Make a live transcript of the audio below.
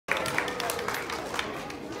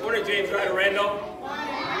morning, James Ryder Randall.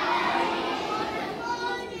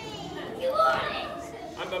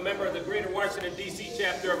 I'm a member of the Greater Washington, D.C.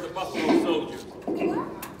 chapter of the Buffalo Soldiers.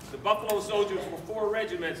 The Buffalo Soldiers were 4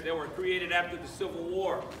 regiments that were created after the Civil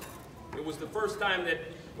War. It was the first time that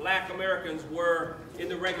black Americans were in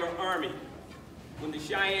the regular army. When the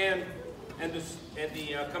Cheyenne and the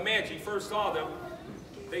Comanche first saw them,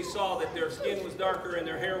 they saw that their skin was darker and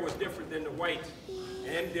their hair was different than the whites,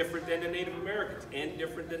 and different than the Native Americans, and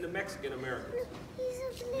different than the Mexican Americans.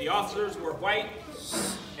 The officers were white,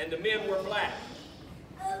 and the men were black.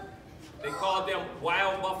 They called them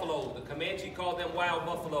wild buffaloes. The Comanche called them wild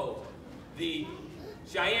buffaloes. The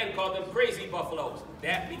Cheyenne called them crazy buffaloes.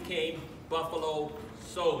 That became Buffalo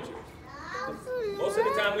Soldiers. Most of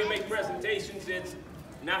the time we make presentations, it's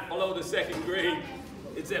not below the 2nd grade.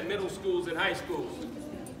 It's at middle schools and high schools.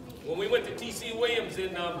 When we went to T.C. Williams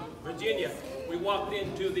in Virginia, we walked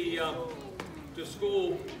into the to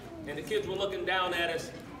school, and the kids were looking down at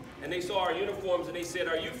us, and they saw our uniforms, and they said,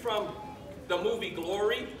 "Are you from the movie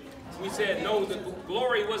Glory?" We said, "No, the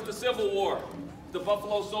Glory was the Civil War. The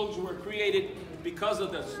Buffalo Soldiers were created because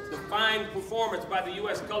of the fine performance by the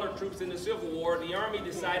U.S. colored troops in the Civil War. The Army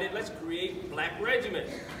decided, let's create black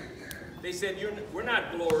regiments." They said, "We're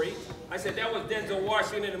not Glory." I said, "That was Denzel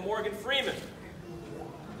Washington and Morgan Freeman."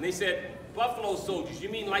 And they said, "Buffalo Soldiers, you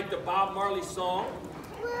mean like the Bob Marley song?"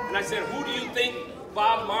 And I said, "Who do you think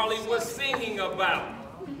Bob Marley was singing about?"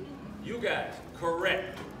 You guys,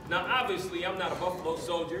 correct. Now, obviously, I'm not a Buffalo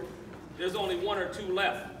Soldier. There's only 1 or 2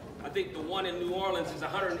 left. I think the one in New Orleans is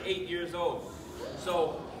 108 years old.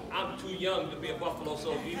 So I'm too young to be a Buffalo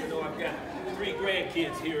Soldier, even though I've got 3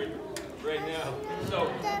 grandkids here right now. So,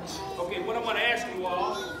 okay, what I want to ask you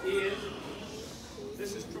all is,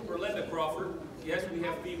 this is Trooper Linda Crawford. Yes, we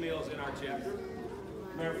have females in our chapter.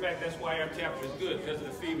 Matter of fact, that's why our chapter is good, because of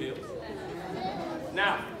the females.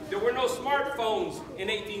 Now, there were no smartphones in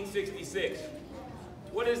 1866.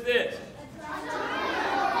 What is this?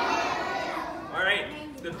 All right,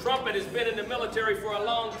 the trumpet has been in the military for a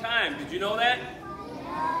long time. Did you know that?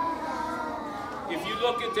 If you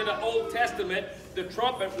look into the Old Testament, the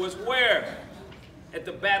trumpet was where? At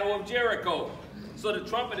the Battle of Jericho. So the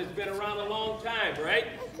trumpet has been around a long time, right?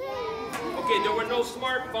 Okay, there were no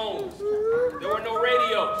smartphones. There were no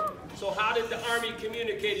radios. So how did the Army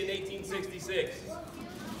communicate in 1866?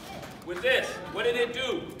 With this. What did it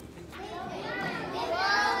do?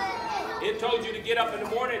 It told you to get up in the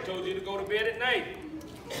morning. It told you to go to bed at night.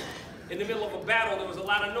 In the middle of a battle, there was a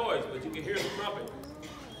lot of noise, but you could hear the trumpet.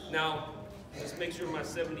 Now, just make sure my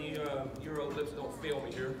 70-year-old lips don't fail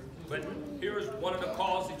me here. But here's one of the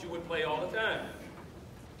calls that you would play all the time.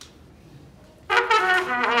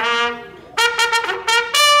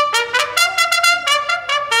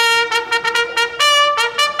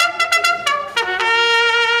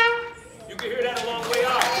 You can hear that a long way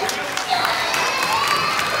off.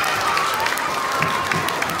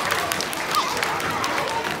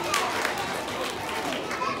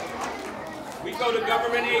 We go to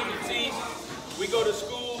government agencies, we go to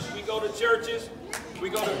schools, we go to churches, we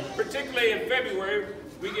go to, particularly in February,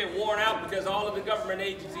 we get worn out because all of the government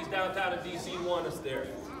agencies downtown in D.C. want us there,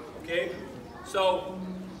 okay? So,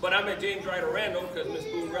 but I'm at James Ryder Randall because Miss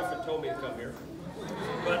Boone Ruffin told me to come here.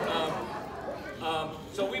 But,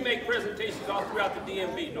 so we make presentations all throughout the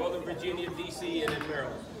DMV, Northern Virginia, D.C., and in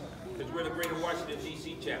Maryland, because we're the Greater Washington,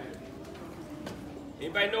 D.C. chapter.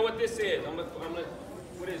 Anybody know what this is?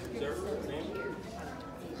 What is it, sir? Name?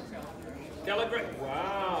 Telegram?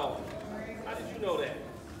 Wow. How did you know that?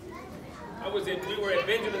 We were at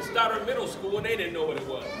Benjamin Stoddard Middle School and they didn't know what it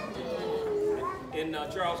was in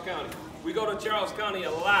Charles County. We go to Charles County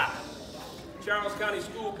a lot. Charles County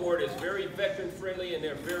School Board is very veteran friendly and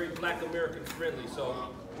they're very Black American friendly. So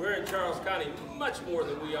we're in Charles County much more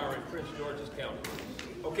than we are in Prince George's County.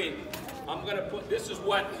 Okay, I'm gonna put, this is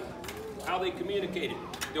how they communicated.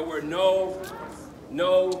 There were no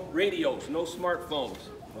radios, no smartphones,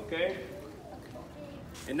 okay?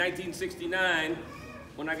 In 1969,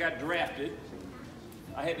 when I got drafted,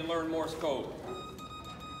 I had to learn Morse code.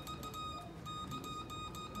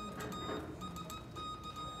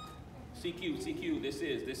 CQ, CQ, this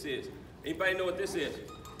is. Anybody know what this is?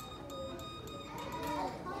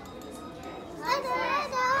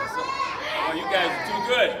 Oh, you guys are too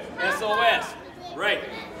good. SOS, right.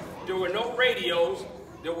 There were no radios,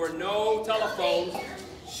 there were no telephones,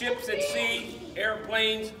 ships at sea,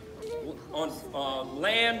 airplanes, on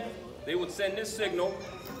land, they would send this signal.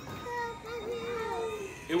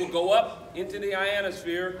 It would go up into the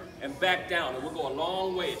ionosphere and back down. It would go a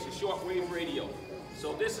long way. It's a shortwave radio.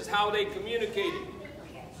 So this is how they communicated.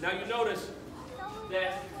 Now you notice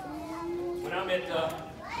that when I'm at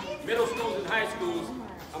middle schools and high schools,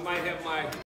 I might have my